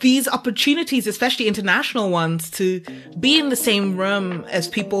these opportunities, especially international ones, to be in the same room as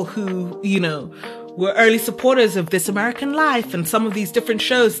people who, were early supporters of This American Life and some of these different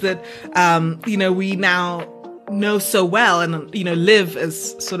shows that, we now know so well and, live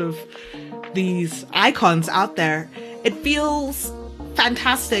as sort of these icons out there. It feels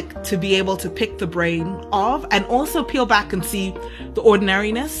fantastic to be able to pick the brain of and also peel back and see the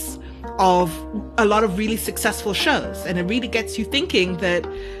ordinariness of a lot of really successful shows. And it really gets you thinking that,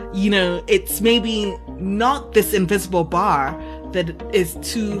 it's maybe not this invisible bar that is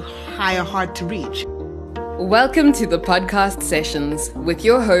too high or hard to reach. Welcome to the podcast sessions with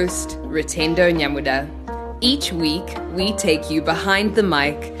your host, Rutendo Nyamuda. Each week, we take you behind the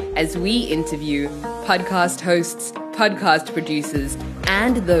mic as we interview podcast hosts, podcast producers,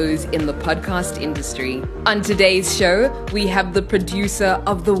 and those in the podcast industry. On today's show, we have the producer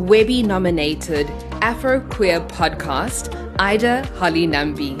of the Webby-Nominated AfroQueer podcast, Aida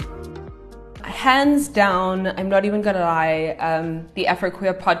Holly-Nambi. Hands down, I'm not even gonna lie, the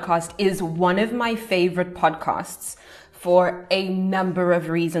AfroQueer podcast is one of my favorite podcasts for a number of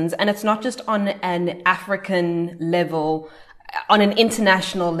reasons. And it's not just on an African level, on an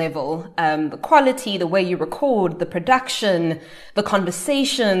international level. The quality, the way you record, the production, the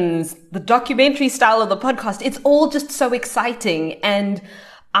conversations, the documentary style of the podcast, it's all just so exciting. And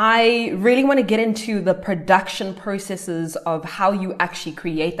I really want to get into the production processes of how you actually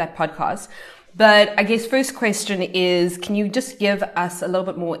create that podcast. But I guess first question is, can you just give us a little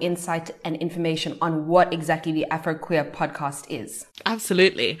bit more insight and information on what exactly the AfroQueer podcast is?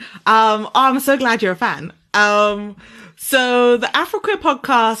 Absolutely. I'm so glad you're a fan. So the AfroQueer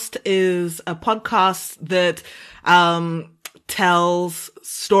podcast is a podcast that tells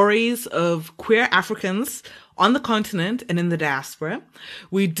stories of queer Africans on the continent and in the diaspora.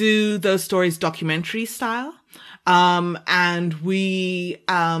 We do those stories documentary style. And we're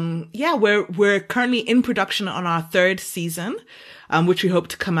currently in production on our third season, which we hope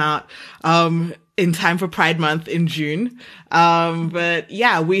to come out, in time for Pride Month in June. But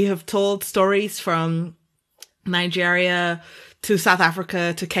yeah, we have told stories from Nigeria to South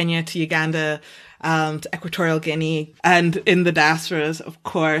Africa to Kenya to Uganda, to Equatorial Guinea, and in the diasporas, of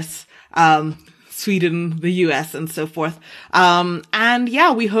course, Sweden, the US, and so forth.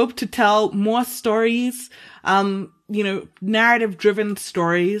 We hope to tell more stories, narrative driven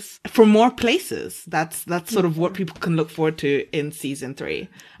stories from more places. That's sort of what people can look forward to in season 3,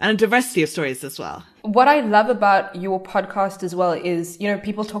 and a diversity of stories as well. What I love about your podcast as well is,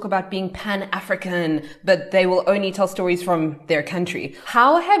 people talk about being Pan-African, but they will only tell stories from their country.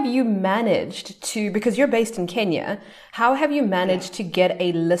 How have you managed to, because you're based in Kenya, how have you managed to get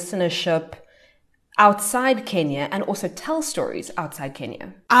a listenership outside Kenya and also tell stories outside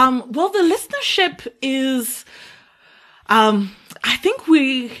Kenya? Well, the listenership is, I think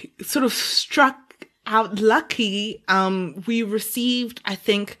we sort of struck out lucky. We received, I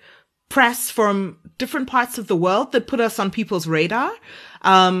think, press from different parts of the world that put us on people's radar,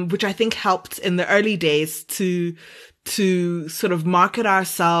 which I think helped in the early days to sort of market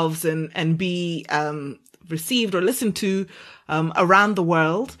ourselves and be, received or listened to, around the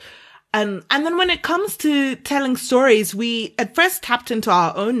world. And then when it comes to telling stories, we at first tapped into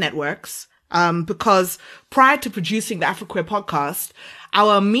our own networks, because prior to producing the AfroQueer podcast,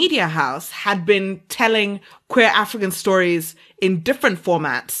 our media house had been telling queer African stories in different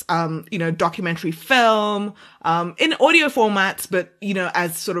formats, documentary film, in audio formats, but,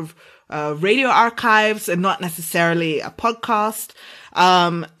 as sort of, radio archives and not necessarily a podcast.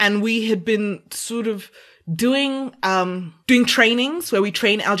 And we had been sort of doing trainings where we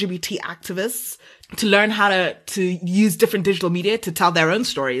train LGBT activists to learn how to use different digital media to tell their own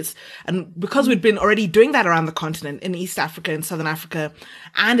stories. And because we'd been already doing that around the continent, in East Africa, in Southern Africa,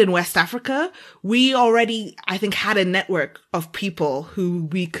 and in West Africa, we already, I think, had a network of people who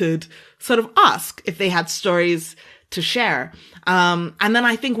we could sort of ask if they had stories to share. And then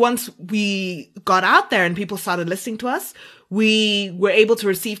I think once we got out there and people started listening to us, we were able to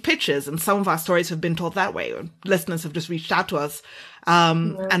receive pitches, and some of our stories have been told that way. Listeners have just reached out to us.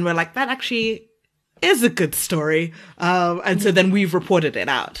 And we're like, that actually is a good story. And so then we've reported it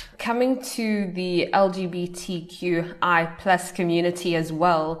out. Coming to the LGBTQI plus community as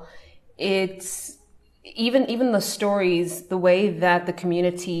well, it's even the stories, the way that the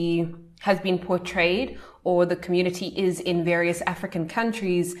community has been portrayed, or the community is in various African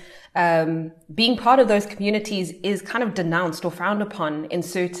countries, being part of those communities is kind of denounced or frowned upon in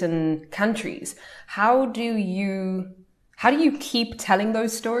certain countries. How do you keep telling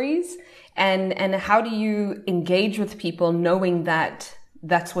those stories? And how do you engage with people knowing that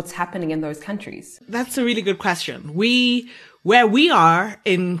that's what's happening in those countries? That's a really good question. We where we are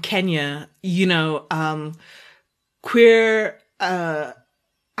in Kenya, queer,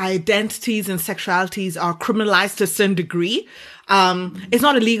 identities and sexualities are criminalized to a certain degree. It's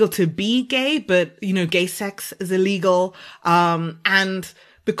not illegal to be gay, but, gay sex is illegal. And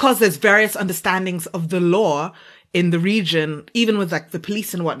because there's various understandings of the law in the region, even with like the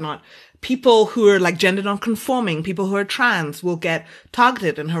police and whatnot, people who are like gender non-conforming, people who are trans will get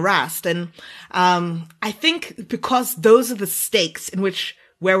targeted and harassed. And, I think because those are the stakes in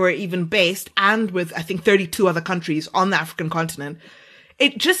where we're even based, and with, I think, 32 other countries on the African continent,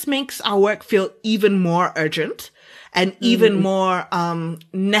 it just makes our work feel even more urgent and even more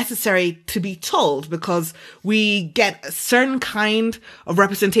necessary to be told, because we get a certain kind of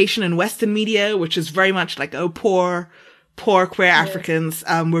representation in Western media, which is very much like, oh, poor queer Africans.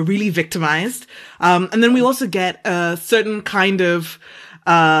 We're really victimized. And then we also get a certain kind of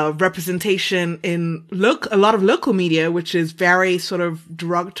representation in a lot of local media, which is very sort of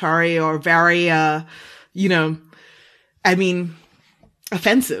derogatory or very,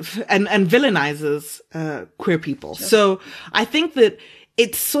 offensive and villainizes queer people. Sure. So I think that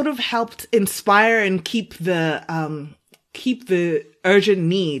it's sort of helped inspire and keep the urgent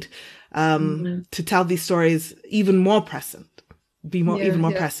need to tell these stories even more present, even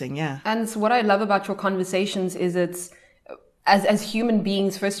more pressing. Yeah. And so what I love about your conversations is it's, as human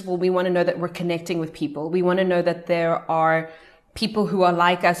beings, first of all, we want to know that we're connecting with people. We want to know that there are people who are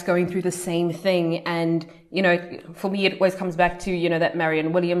like us going through the same thing. And, for me, it always comes back to, that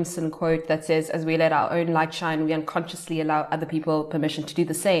Marianne Williamson quote that says, as we let our own light shine, we unconsciously allow other people permission to do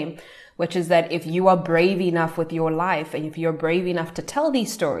the same, which is that if you are brave enough with your life, and if you're brave enough to tell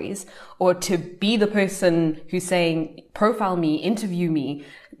these stories, or to be the person who's saying, profile me, interview me,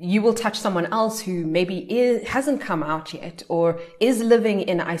 you will touch someone else who maybe hasn't come out yet, or is living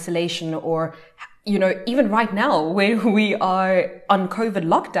in isolation, or even right now where we are on COVID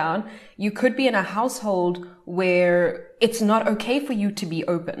lockdown, you could be in a household where it's not okay for you to be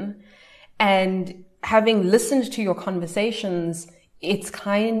open. And having listened to your conversations,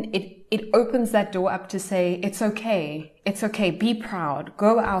 it opens that door up to say, it's okay. It's okay. Be proud.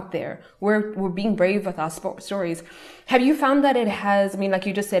 Go out there. We're being brave with our stories. Have you found that it has, like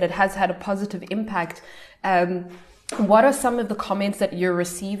you just said, it has had a positive impact? What are some of the comments that you're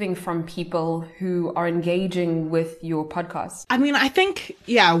receiving from people who are engaging with your podcast? I think,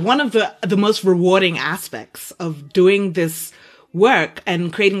 one of the most rewarding aspects of doing this work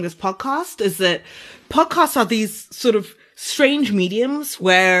and creating this podcast is that podcasts are these sort of strange mediums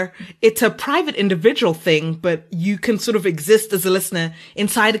where it's a private individual thing, but you can sort of exist as a listener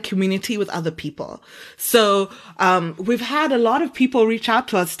inside a community with other people. So, we've had a lot of people reach out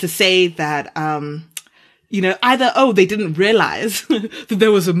to us to say that, either, they didn't realize that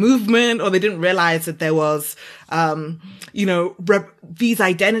there was a movement, or they didn't realize that there was, these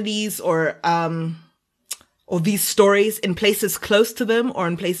identities or these stories in places close to them or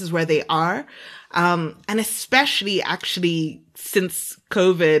in places where they are. And especially actually since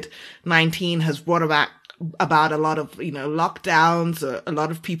COVID-19 has brought about a lot of, lockdowns, or a lot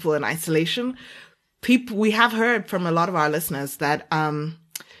of people in isolation. We have heard from a lot of our listeners that,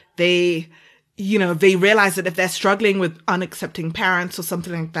 they realize that if they're struggling with unaccepting parents or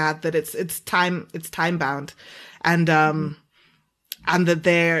something like that, that it's time bound, and that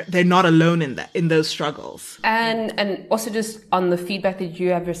they're not alone in those struggles. And also just on the feedback that you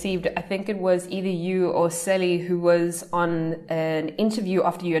have received, I think it was either you or Sally who was on an interview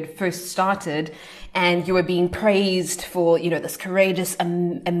after you had first started, and you were being praised for, this courageous,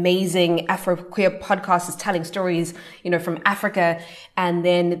 amazing AfroQueer podcast is telling stories, from Africa. And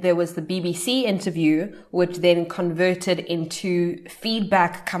then there was the BBC interview, which then converted into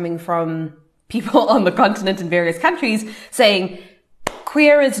feedback coming from people on the continent in various countries saying,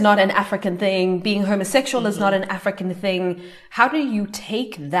 queer is not an African thing. Being homosexual is not an African thing. How do you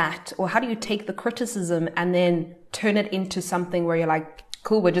take that, or how do you take the criticism and then turn it into something where you're like,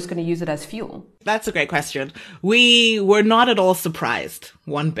 cool, we're just going to use it as fuel? That's a great question. We were not at all surprised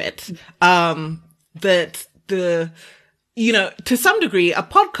one bit, that to some degree, a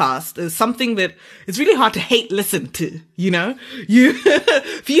podcast is something that is really hard to hate listen to,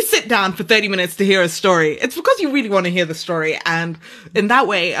 if you sit down for 30 minutes to hear a story, it's because you really want to hear the story. And in that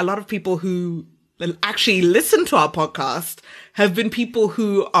way, a lot of people who actually listen to our podcast have been people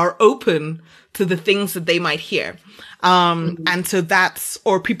who are open to the things that they might hear. And so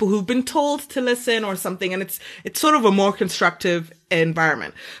or people who've been told to listen or something. And it's sort of a more constructive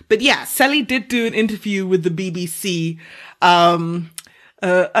environment. But yeah, Sally did do an interview with the BBC,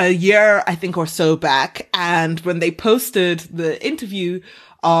 a year, I think, or so back. And when they posted the interview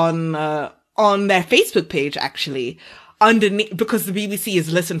on their Facebook page, actually, underneath, because the BBC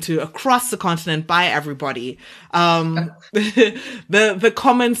is listened to across the continent by everybody, the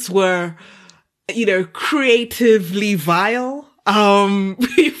comments were, creatively vile.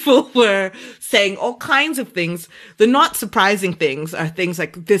 People were saying all kinds of things. The not surprising things are things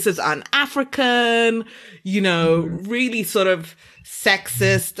like, this is un-African, really sort of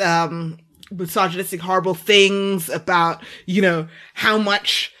sexist, misogynistic, horrible things about, how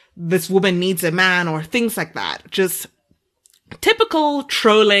much this woman needs a man, or things like that. Just typical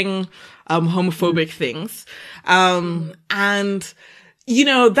trolling, homophobic things. And,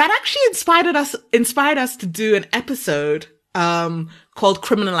 that actually inspired us to do an episode, called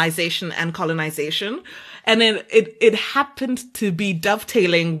Criminalization and Colonization. And then it happened to be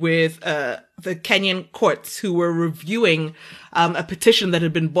dovetailing with, the Kenyan courts, who were reviewing, a petition that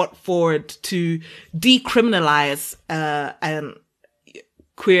had been brought forward to decriminalize,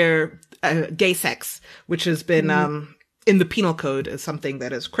 queer, gay sex, which has been, in the penal code as something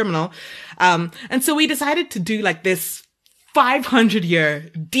that is criminal. And so we decided to do like this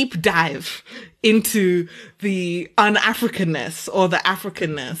 500-year deep dive into the un-Africanness or the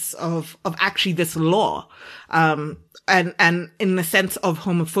Africanness of actually this law. And in the sense of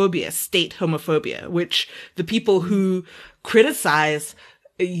homophobia, state homophobia, which the people who criticize,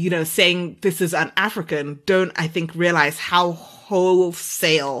 saying this is un-African don't, I think, realize how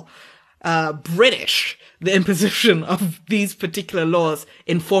wholesale, British the imposition of these particular laws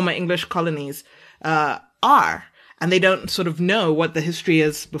in former English colonies, are. And they don't sort of know what the history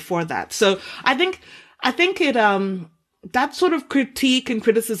is before that. So I think it, that sort of critique and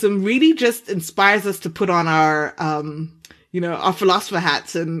criticism really just inspires us to put on our, our philosopher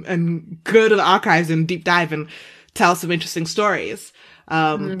hats and go to the archives and deep dive and tell some interesting stories.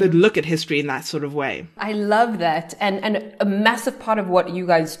 That look at history in that sort of way. I love that. And a massive part of what you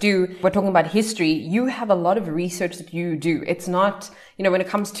guys do, we're talking about history, you have a lot of research that you do. It's not, when it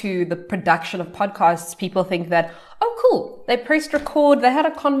comes to the production of podcasts, people think that, oh, cool, they pressed record, they had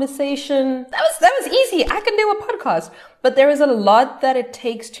a conversation. That was easy. I can do a podcast. But there is a lot that it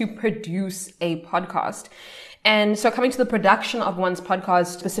takes to produce a podcast. And so coming to the production of one's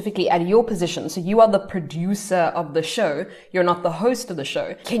podcast, specifically at your position, so you are the producer of the show, you're not the host of the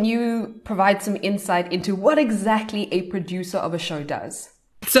show. Can you provide some insight into what exactly a producer of a show does?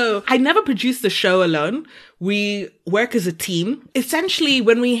 So I never produce the show alone. We work as a team. Essentially,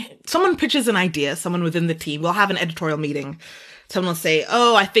 when someone pitches an idea, someone within the team, we'll have an editorial meeting. Someone will say,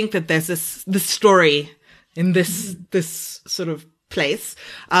 oh, I think that there's this story in this sort of place.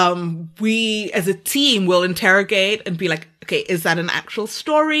 We as a team will interrogate and be like, okay, is that an actual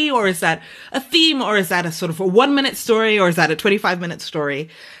story, or is that a theme, or is that a sort of a 1-minute story, or is that a 25-minute story?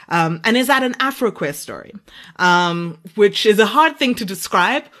 And is that an AfroQueer story? Which is a hard thing to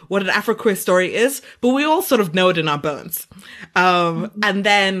describe what an AfroQueer story is, but we all sort of know it in our bones. And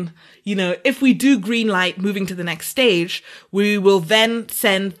then, if we do green light moving to the next stage, we will then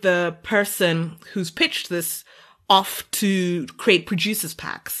send the person who's pitched this off to create producers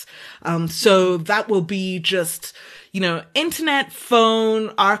packs. So that will be just, internet, phone,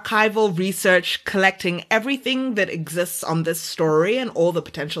 archival research, collecting everything that exists on this story and all the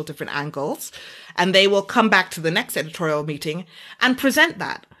potential different angles. And they will come back to the next editorial meeting and present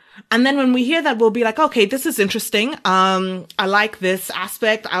that. And then when we hear that, we'll be like, okay, this is interesting. I like this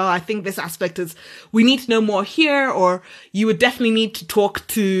aspect. I think this aspect we need to know more here, or you would definitely need to talk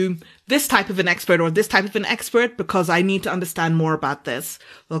to this type of an expert or this type of an expert because I need to understand more about this.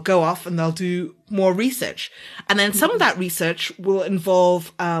 They'll go off and they'll do more research. And then some of that research will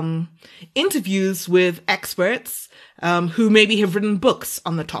involve interviews with experts who maybe have written books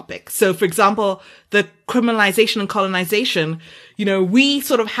on the topic. So, for example, the criminalization and colonization, we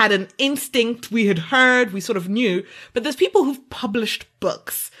sort of had an instinct, we had heard, we sort of knew, but there's people who've published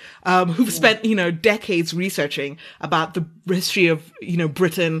books, who've spent, decades researching about the history of,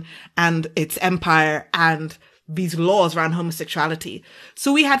 Britain and its empire and these laws around homosexuality.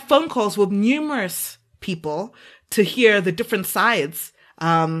 So we had phone calls with numerous people to hear the different sides,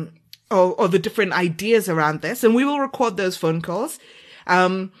 or the different ideas around this. And we will record those phone calls.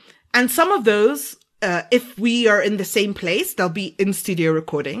 And some of those, if we are in the same place, they'll be in studio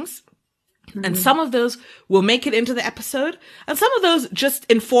recordings. Mm-hmm. And some of those will make it into the episode. And some of those just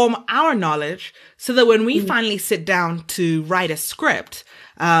inform our knowledge so that when we finally sit down to write a script,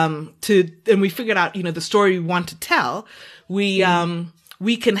 and we figured out, the story we want to tell, we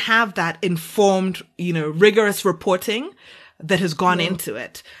can have that informed, rigorous reporting that has gone into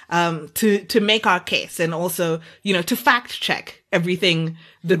it, to make our case, and also, to fact check everything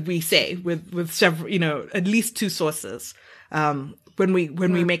that we say with several, at least two sources, when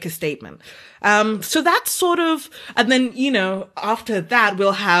we make a statement. So that's sort of, and then, after that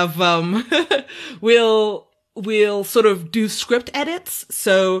we'll have, we'll sort of do script edits.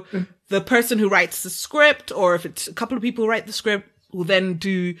 So the person who writes the script, or if it's a couple of people who write the script, will then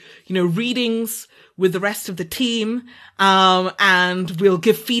do, readings with the rest of the team. And we'll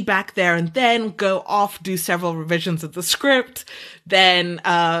give feedback there and then go off, do several revisions of the script. Then,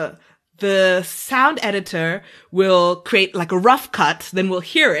 the sound editor will create like a rough cut, then we'll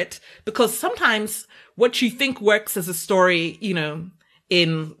hear it, because sometimes what you think works as a story,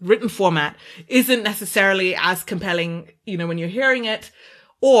 in written format isn't necessarily as compelling, when you're hearing it.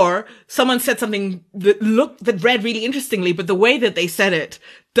 Or someone said something that read really interestingly, but the way that they said it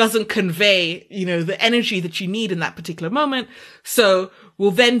doesn't convey, the energy that you need in that particular moment. So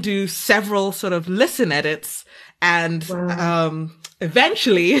we'll then do several sort of listen edits, and,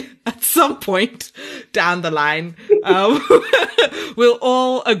 eventually, at some point down the line, we'll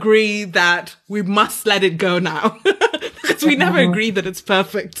all agree that we must let it go now. Because we never agree that it's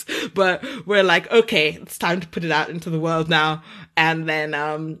perfect, but we're like, okay, it's time to put it out into the world now. And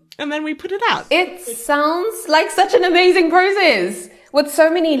then we put it out. It sounds like such an amazing process with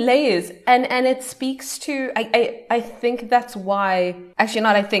so many layers. And it speaks to, I think that's why, actually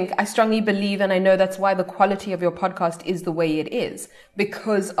not I think, I strongly believe, and I know that's why the quality of your podcast is the way it is,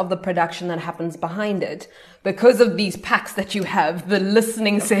 because of the production that happens behind it, because of these packs that you have, the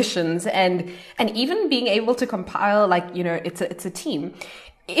listening sessions, and even being able to compile, it's a team.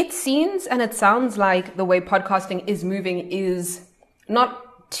 It seems and it sounds like the way podcasting is moving is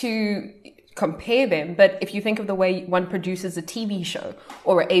not to compare them, but if you think of the way one produces a TV show,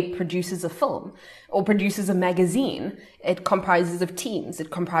 or produces a film, or produces a magazine, it comprises of teams,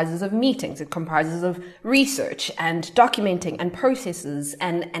 it comprises of meetings, it comprises of research and documenting and processes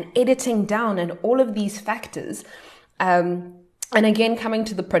and editing down and all of these factors. And again, coming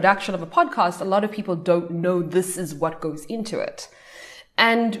to the production of a podcast, a lot of people don't know this is what goes into it.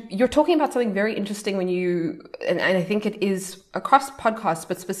 And you're talking about something very interesting when and I think it is across podcasts,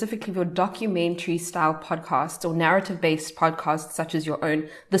 but specifically for documentary style podcasts or narrative based podcasts such as your own,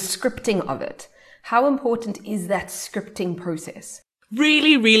 the scripting of it. How important is that scripting process?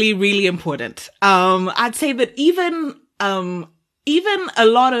 Really, really, really important. I'd say that even a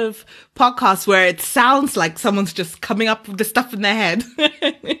lot of podcasts where it sounds like someone's just coming up with the stuff in their head,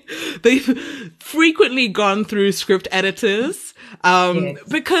 they've frequently gone through script editors. Yes.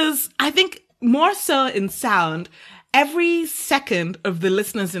 Because I think more so in sound, every second of the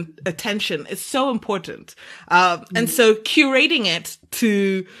listener's attention is so important. And so curating it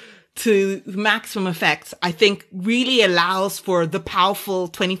to maximum effect, I think really allows for the powerful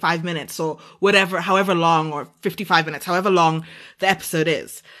 25 minutes or however long, or 55 minutes, however long the episode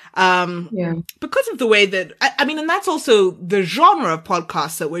is. Because of the way that, and that's also the genre of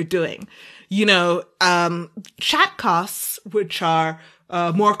podcasts that we're doing. Chatcasts, which are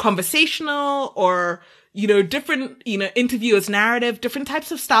more conversational, or, different, interview as narrative, different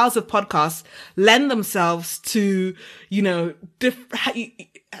types of styles of podcasts lend themselves to,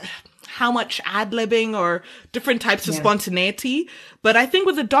 how much ad-libbing or different types of spontaneity. But I think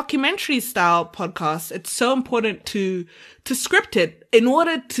with a documentary style podcast, it's so important to script it in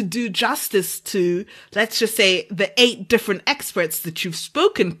order to do justice to, let's just say, the 8 different experts that you've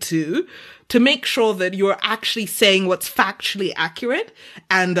spoken to make sure that you're actually saying what's factually accurate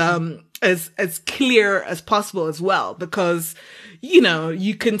and, as clear as possible as well. Because,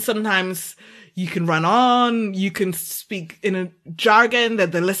 you can sometimes, you can run on, you can speak in a jargon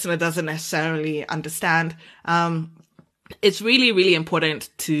that the listener doesn't necessarily understand. It's really, really important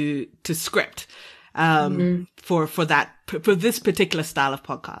to script, for this particular style of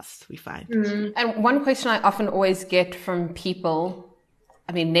podcast, we find. And one question I often always get from people,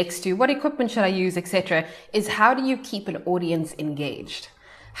 next to what equipment should I use, etc., is how do you keep an audience engaged?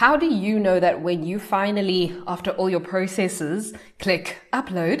 How do you know that when you finally, after all your processes, click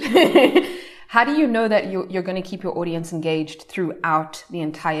upload, how do you know that you're going to keep your audience engaged throughout the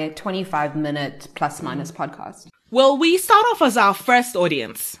entire 25-minute plus minus podcast? Well, we start off as our first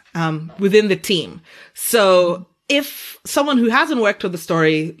audience within the team. So if someone who hasn't worked with the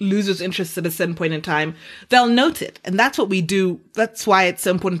story loses interest at a certain point in time, they'll note it. And that's what we do. That's why it's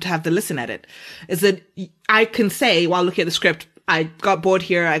so important to have the listen edit, is that I can say while looking at the script, I got bored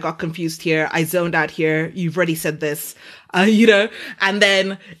here, I got confused here, I zoned out here, you've already said this, and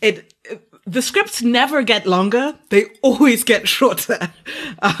then the scripts never get longer, they always get shorter.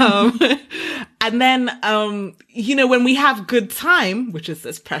 And then, when we have good time, which is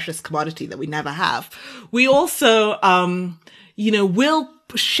this precious commodity that we never have, we also, will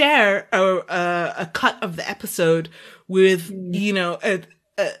share a cut of the episode with,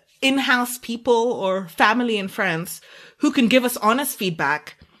 in-house people or family and friends who can give us honest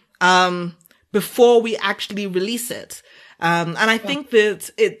feedback, before we actually release it. And I think that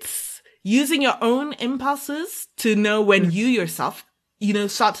it's using your own impulses to know when you yourself,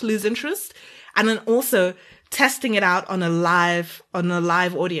 start to lose interest, and then also testing it out on a live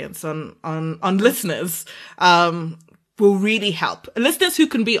audience, on listeners, will really help. Listeners who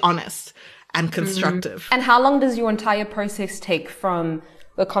can be honest and constructive. And how long does your entire process take from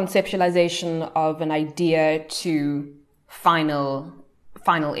the conceptualization of an idea to final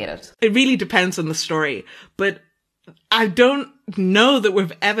edit? It really depends on the story, but I don't know that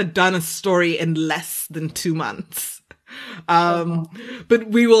we've ever done a story in less than 2 months. But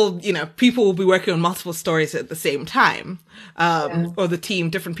we will, people will be working on multiple stories at the same time. Or the team,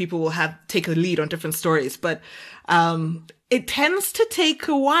 different people will take a lead on different stories, but, it tends to take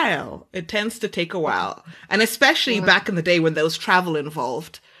a while. And especially back in the day when there was travel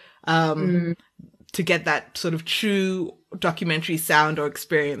involved, to get that sort of true documentary sound or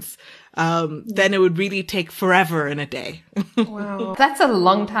experience, then it would really take forever in a day. Wow. That's a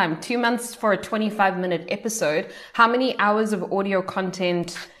long time. 2 months for a 25-minute episode. How many hours of audio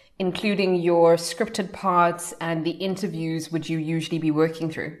content, including your scripted parts and the interviews, would you usually be working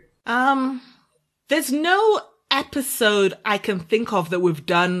through? There's no episode I can think of that we've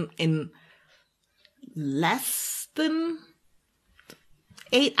done in less than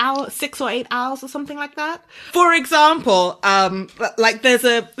 8 hours, 6 or 8 hours or something like that. For example, like there's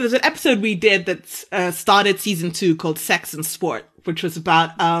an episode we did that started season 2 called Sex and Sport, which was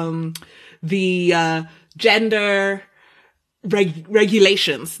about the gender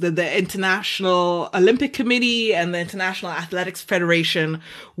regulations that the International Olympic Committee and the International Athletics Federation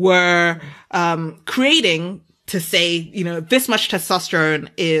were creating to say, this much testosterone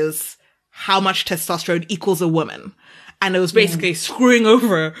is how much testosterone equals a woman. And it was basically screwing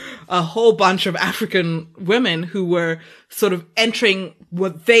over a whole bunch of African women who were sort of entering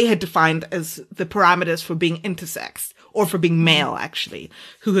what they had defined as the parameters for being intersex, or for being male, actually,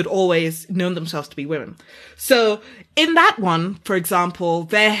 who had always known themselves to be women. So in that one, for example,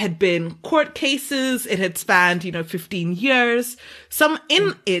 there had been court cases. It had spanned, 15 years.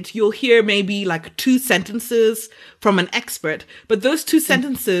 In it, you'll hear maybe like 2 sentences from an expert, but those 2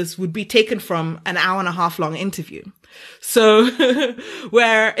 sentences would be taken from an 1.5 hour long interview. So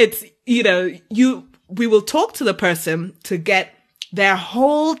where it's, we will talk to the person to get their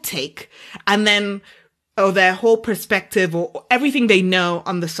whole take and then, or their whole perspective or everything they know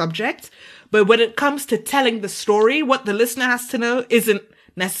on the subject. But when it comes to telling the story, what the listener has to know isn't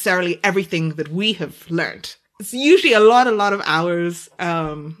necessarily everything that we have learned. It's usually a lot of hours,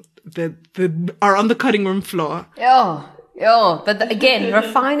 that are on the cutting room floor. But again,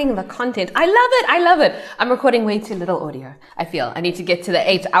 refining the content. I love it. I'm recording way too little audio. I feel I need to get to the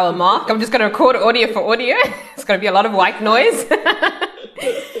 8-hour mark. I'm just going to record audio for audio. It's going to be a lot of white noise.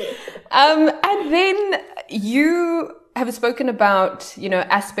 And then you have spoken about,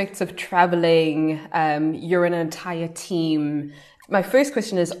 aspects of traveling. You're in an entire team. My first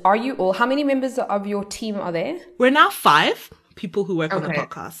question is, how many members of your team are there? We're now 5 people who work on the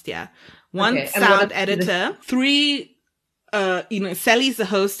podcast. Yeah. 1 sound editor, 3, Sally's the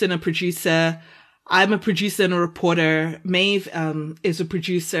host and a producer. I'm a producer and a reporter. Maeve, is a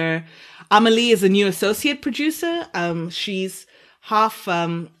producer. Amelie is a new associate producer. She's half,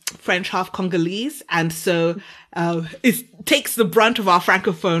 French, half Congolese. And so, takes the brunt of our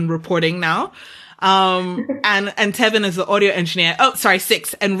Francophone reporting now. And Tevin is the audio engineer.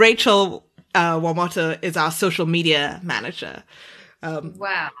 6. And Rachel, Wamoto is our social media manager.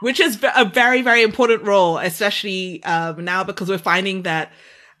 Wow. Which is a very, very important role, especially, now because we're finding that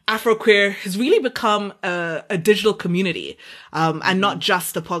AfroQueer has really become a digital community, and not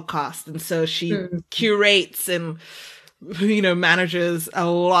just a podcast. And so she curates and, manages a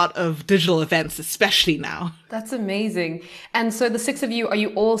lot of digital events, especially now. That's amazing. And so the 6 of you, are you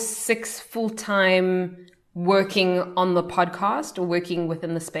all 6 full-time working on the podcast or working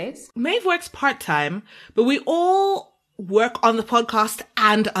within the space? Maeve works part-time, but we all work on the podcast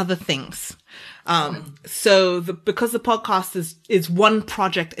and other things. Because the podcast is one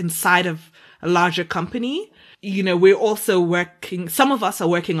project inside of a larger company, we're also working, some of us are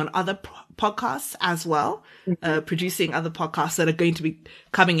working on other podcasts as well, producing other podcasts that are going to be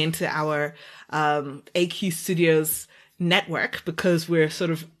coming into our, AQ Studios network, because we're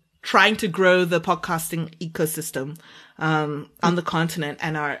sort of trying to grow the podcasting ecosystem, on the continent,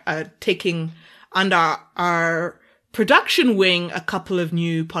 and are taking under our production wing a couple of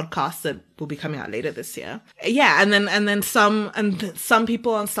new podcasts that will be coming out later this year. Yeah, and then some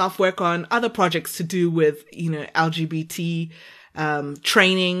people on staff work on other projects to do with, LGBT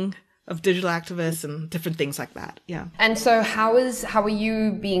training of digital activists and different things like that. Yeah. And so how are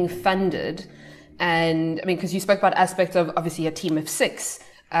you being funded? And I mean, because you spoke about aspects of obviously a team of 6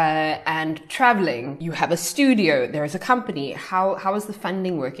 and traveling. You have a studio. There is a company. How is the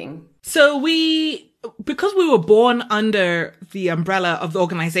funding working? So because we were born under the umbrella of the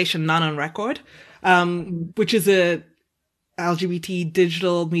organization None on Record, which is a LGBT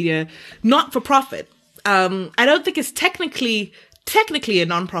digital media not-for-profit. I don't think it's technically a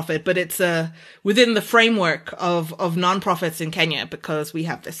non-profit, but it's within the framework of non-profits in Kenya, because we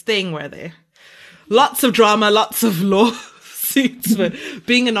have this thing where lots of drama, lots of lawsuits, but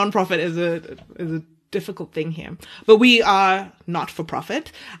being a non-profit is a difficult thing here. But we are not for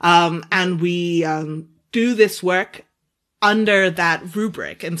profit, and we do this work under that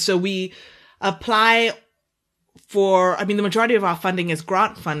rubric. And so we apply the majority of our funding is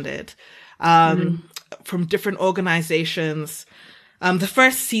grant funded from different organizations. The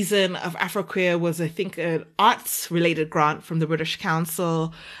first season of AfroQueer was, I think, an arts-related grant from the British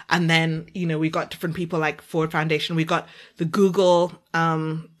Council. And then, we got different people like Ford Foundation. We got the Google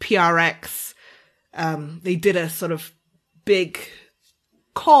PRX. They did a sort of big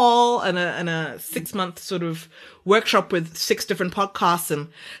call and a 6-month sort of workshop with 6 different podcasts. And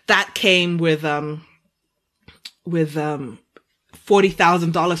that came with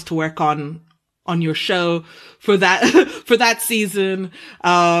 $40,000 to work on your show for that season.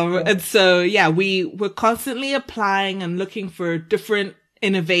 And so, yeah, we're constantly applying and looking for different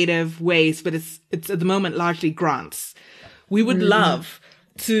innovative ways, but it's at the moment largely grants. We would love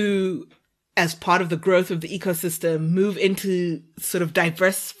to, as part of the growth of the ecosystem, move into sort of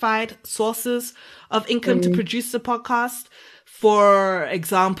diversified sources of income to produce the podcast. For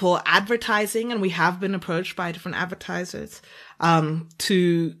example, advertising, and we have been approached by different advertisers,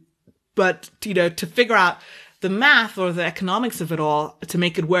 to figure out the math or the economics of it all to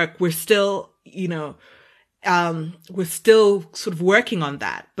make it work. We're still sort of working on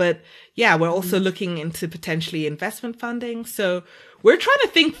that. But yeah, we're also looking into potentially investment funding. So we're trying to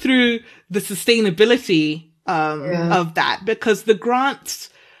think through the sustainability of that, because the grants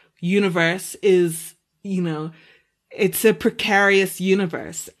universe is, it's a precarious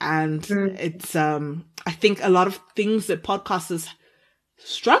universe. And it's, I think a lot of things that podcasters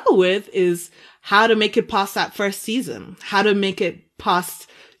struggle with is how to make it past that first season, how to make it past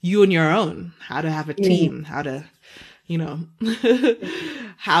you on your own, how to have a team, how to,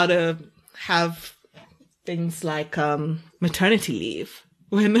 how to have things like maternity leave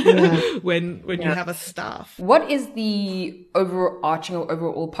when you have a staff. What is the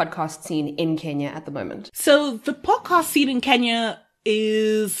overall podcast scene in Kenya at the moment? So the podcast scene in Kenya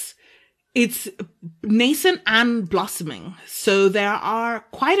it's nascent and blossoming. So there are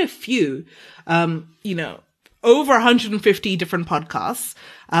quite a few, over 150 different podcasts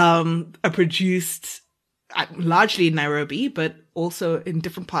are produced largely in Nairobi, but also in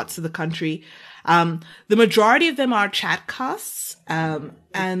different parts of the country. The majority of them are chatcasts.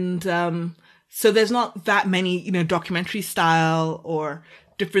 So there's not that many, documentary style or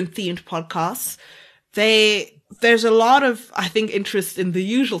different themed podcasts. There's a lot of, I think, interest in the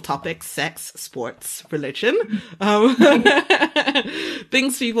usual topics: sex, sports, religion,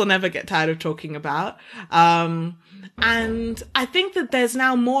 things people never get tired of talking about. And I think that there's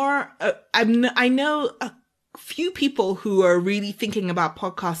now more, I know a few people who are really thinking about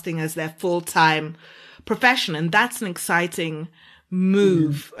podcasting as their full-time profession. And that's an exciting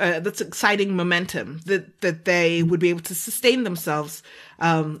move. That's exciting momentum that they would be able to sustain themselves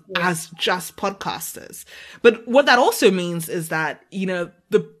as just podcasters. But what that also means is that, the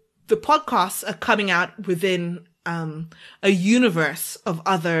podcasts are coming out within a universe of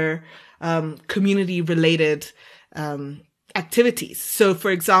other community related activities. So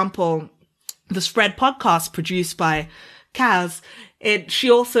for example, the Spread podcast produced by Kaz,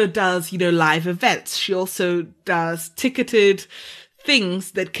 she also does, live events. She also does ticketed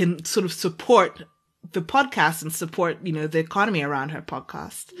things that can sort of support the podcast and support, the economy around her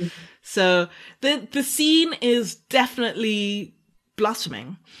podcast. So the scene is definitely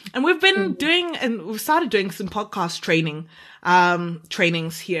blossoming. And we've started doing some podcast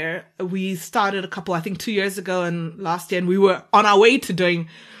trainings here. We started a couple, I think 2 years ago and last year, and we were on our way to doing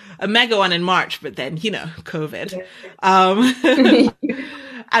a mega one in March, but then, COVID.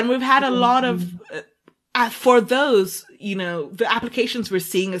 And we've had a lot of, for those, the applications we're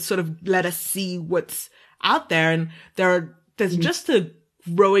seeing is sort of let us see what's out there. And there's just a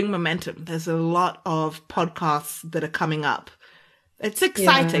growing momentum. There's a lot of podcasts that are coming up. It's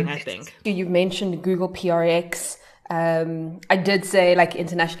exciting, I think. You've mentioned Google PRX. I did say, like,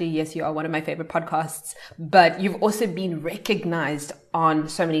 internationally, yes, you are one of my favorite podcasts, but you've also been recognized on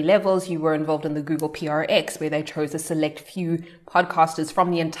so many levels. You were involved in the Google PRX, where they chose a select few podcasters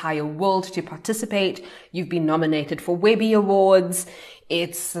from the entire world to participate. You've been nominated for Webby Awards.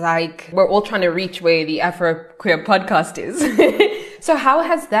 It's like we're all trying to reach where the AfroQueer podcast is. So how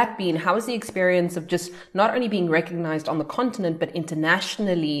has that been? How is the experience of just not only being recognized on the continent, but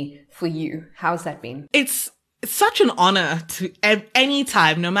internationally for you? How's that been? It's such an honor to any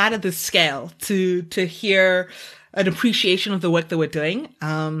time, no matter the scale, to hear an appreciation of the work that we're doing.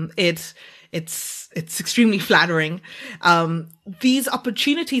 It's extremely flattering. These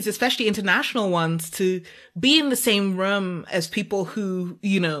opportunities, especially international ones, to be in the same room as people who,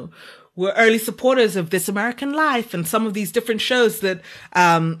 you know, were early supporters of This American Life and some of these different shows that,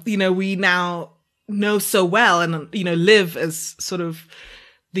 you know, we now know so well and, you know, live as sort of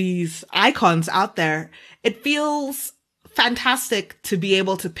these icons out there. It feels fantastic to be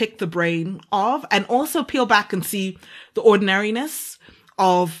able to pick the brain of and also peel back and see the ordinariness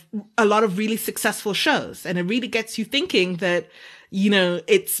of a lot of really successful shows. And it really gets you thinking that, you know,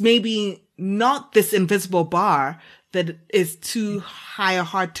 it's maybe not this invisible bar that is too high or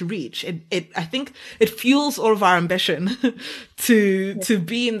hard to reach. I think it fuels all of our ambition to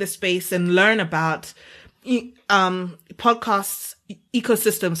be in this space and learn about, podcasts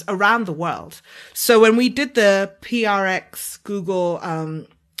ecosystems around the world. So when we did the PRX Google,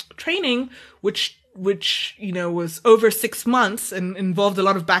 training, which, you know, was over 6 months and involved a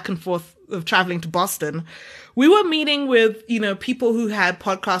lot of back and forth of traveling to Boston, we were meeting with, you know, people who had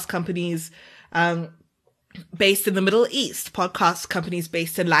podcast companies, based in the Middle East, podcast companies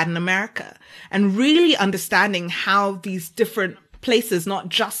based in Latin America, and really understanding how these different places, not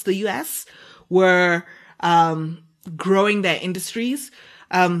just the US, were growing their industries,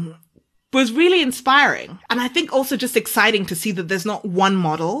 was really inspiring. And I think also just exciting to see that there's not one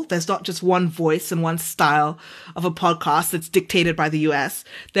model. There's not just one voice and one style of a podcast that's dictated by the US.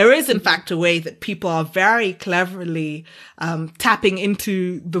 There is, in fact, a way that people are very cleverly tapping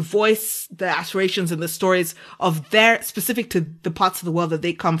into the voice, the aspirations, and the stories of their specific to the parts of the world that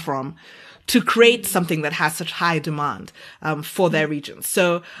they come from, to create something that has such high demand for their regions.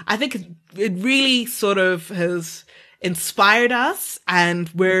 So I think it really sort of has inspired us, and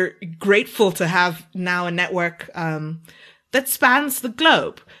we're grateful to have now a network that spans the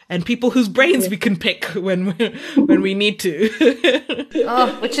globe and people whose brains we can pick when we need to.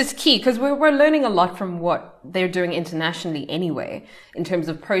 Which is key, because we're learning a lot from what they're doing internationally anyway, in terms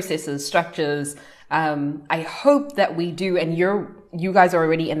of processes, structures. I hope that we do, and you guys are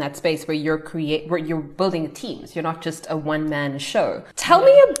already in that space where you're building teams. You're not just a one-man show. Tell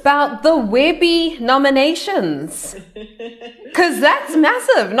me about the Webby nominations, because that's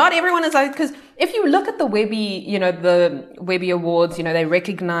massive. Not everyone is like, because if you look at the Webby, you know, the Webby Awards, you know, they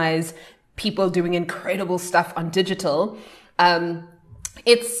recognize people doing incredible stuff on digital.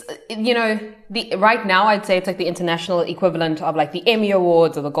 It's, you know, right now I'd say it's like the international equivalent of like the Emmy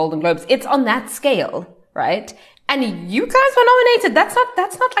Awards or the Golden Globes. It's on that scale, right? And you guys were nominated. That's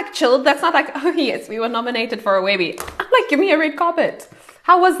not like chilled. That's not like, oh yes, we were nominated for a Webby. I'm like, give me a red carpet.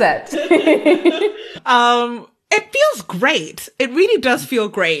 How was that? It feels great. It really does feel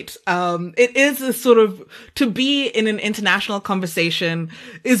great. It is a sort of, to be in an international conversation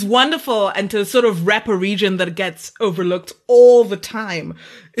is wonderful, and to sort of rep a region that gets overlooked all the time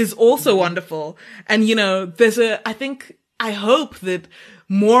is also wonderful. And, you know, I hope that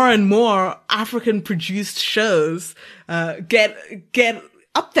more and more African produced shows, get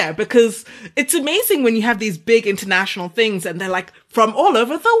up there, because it's amazing when you have these big international things and they're like from all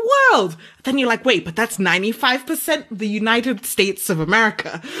over the world. Then you're like, wait, but that's 95% the United States of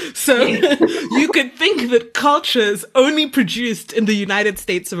America. So you could think that culture is only produced in the United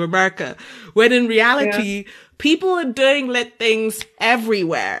States of America, when in reality, people are doing lit things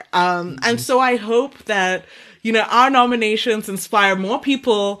everywhere. And so I hope that, you know, our nominations inspire more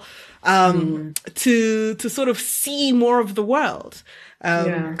people, to sort of see more of the world.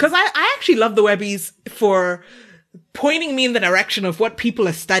 Cause I actually love the Webbies for pointing me in the direction of what people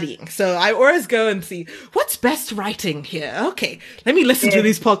are studying. So I always go and see what's best writing here. Okay, let me listen to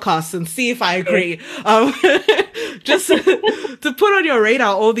these podcasts and see if I agree. Just to put on your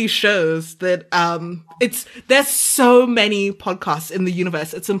radar all these shows that, there's so many podcasts in the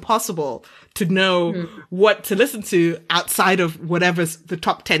universe. It's impossible to know what to listen to outside of whatever's the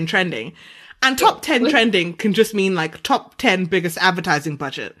top 10 trending. And top 10 trending can just mean like top 10 biggest advertising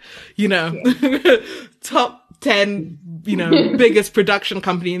budget, you know, top 10, biggest production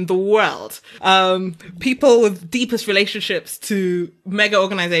company in the world. People with deepest relationships to mega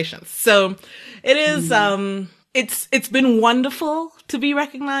organizations. So it is, it's been wonderful to be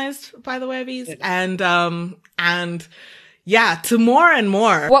recognized by the Webbies and yeah, to more and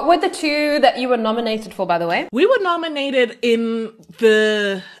more. What were the two that you were nominated for, by the way? We were nominated in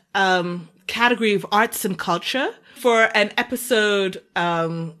the category of arts and culture for an episode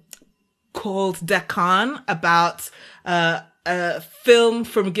called Dakan about a film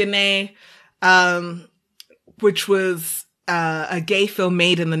from Guinea, which was a gay film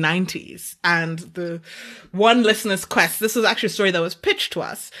made in the 90s. And the one listener's quest, this was actually a story that was pitched to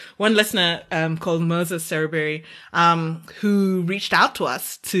us. One listener called Moses Cereberi, who reached out to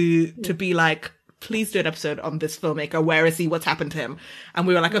us to be like, please do an episode on this filmmaker. Where is he? What's happened to him? And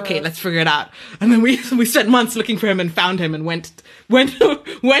we were like, okay, let's figure it out. And then we spent months looking for him and found him and went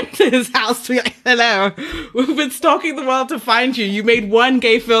to his house to be like, hello, we've been stalking the world to find you. You made one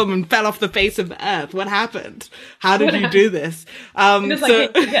gay film and fell off the face of the earth. What happened? How did you do this?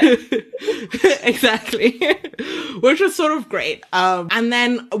 Exactly. Which was sort of great. And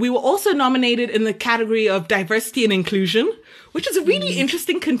then we were also nominated in the category of diversity and inclusion, which is a really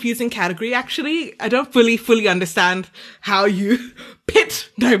interesting, confusing category, actually. I don't fully understand how you pit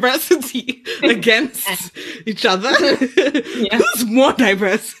diversity against each other. Yeah. Who's more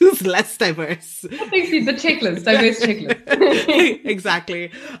diverse? Who's less diverse? I think the checklist, diverse checklist.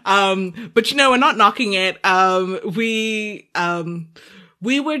 Exactly. But we're not knocking it. We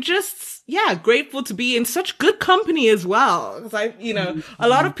were just, grateful to be in such good company as well. Because a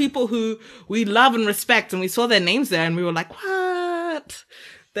lot of people who we love and respect, and we saw their names there and we were like, what?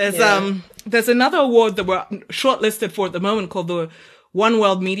 There's another award that we're shortlisted for at the moment called the One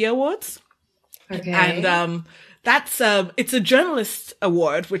World Media Awards. Okay. And, it's a journalist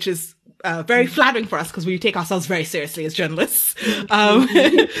award, which is very flattering for us because we take ourselves very seriously as journalists.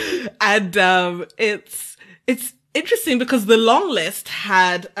 It's interesting because the long list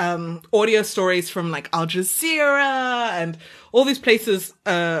had audio stories from like Al Jazeera and all these places,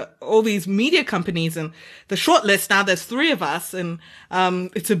 all these media companies, and the short list now there's 3 of us, and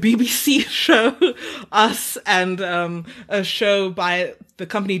it's a BBC show, us, and a show by the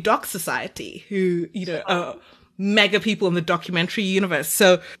company Doc Society, who are mega people in the documentary universe.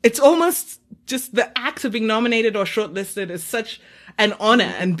 So it's almost just the act of being nominated or shortlisted is such an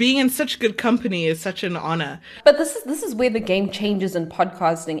honor, and being in such good company is such an honor. But this is where the game changes in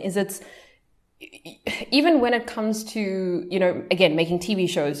podcasting. It's even when it comes to again making TV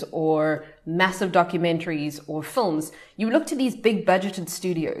shows or massive documentaries or films, you look to these big budgeted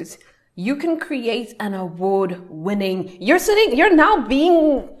studios. You can create an award-winning. You're now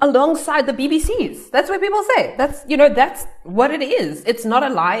being alongside the BBCs. That's what people say. That's what it is. It's not a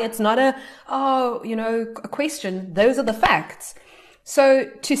lie. It's not a question. Those are the facts. So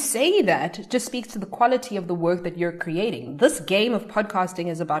to say that just speaks to the quality of the work that you're creating. This game of podcasting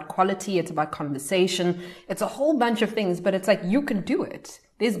is about quality. It's about conversation. It's a whole bunch of things, but it's like, you can do it.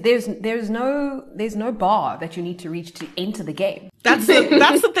 There's no bar that you need to reach to enter the game. That's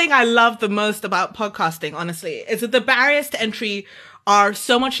the thing I love the most about podcasting, honestly, is that the barriers to entry are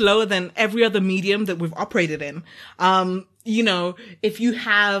so much lower than every other medium that we've operated in. If you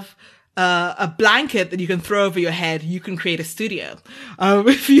have a blanket that you can throw over your head, you can create a studio.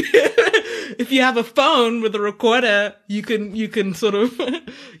 If you have a phone with a recorder, you can sort of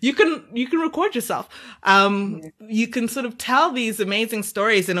you can record yourself. You can sort of tell these amazing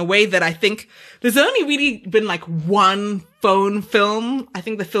stories in a way that I think there's only really been like one phone film, I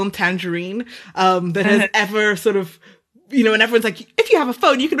think the film Tangerine, that has ever sort of, and everyone's like, if you have a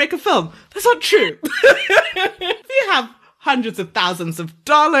phone, you can make a film. That's not true. If you have hundreds of thousands of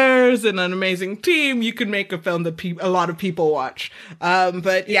dollars and an amazing team, you can make a film that a lot of people watch.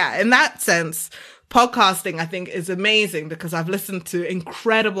 But yeah, in that sense, podcasting, I think, is amazing because I've listened to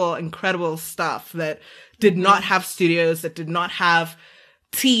incredible stuff that did not have studios, that did not have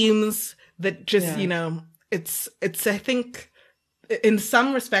teams, that just, it's, I think, in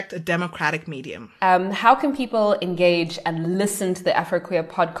some respect, a democratic medium. How can people engage and listen to the AfroQueer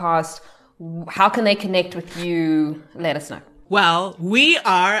podcast? How can they connect with you? Let us know. Well, we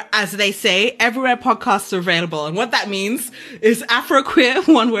are, as they say, everywhere podcasts are available. And what that means is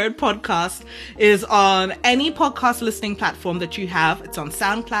AfroQueer, one word podcast, is on any podcast listening platform that you have. It's on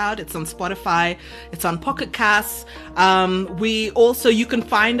SoundCloud, it's on Spotify, it's on Pocket Casts. You can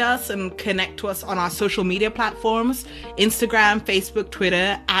find us and connect to us on our social media platforms, Instagram, Facebook,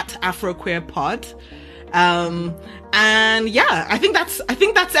 Twitter, at AfroQueerPod. And yeah, I think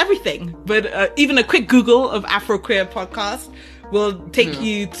that's everything. But even a quick Google of AfroQueer podcast will take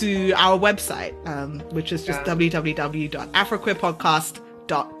you to our website, which is just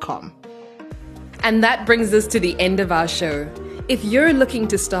www.afroqueerpodcast.com. And that brings us to the end of our show. If you're looking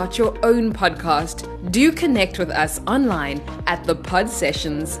to start your own podcast, do connect with us online at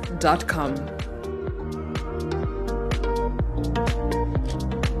thepodsessions.com.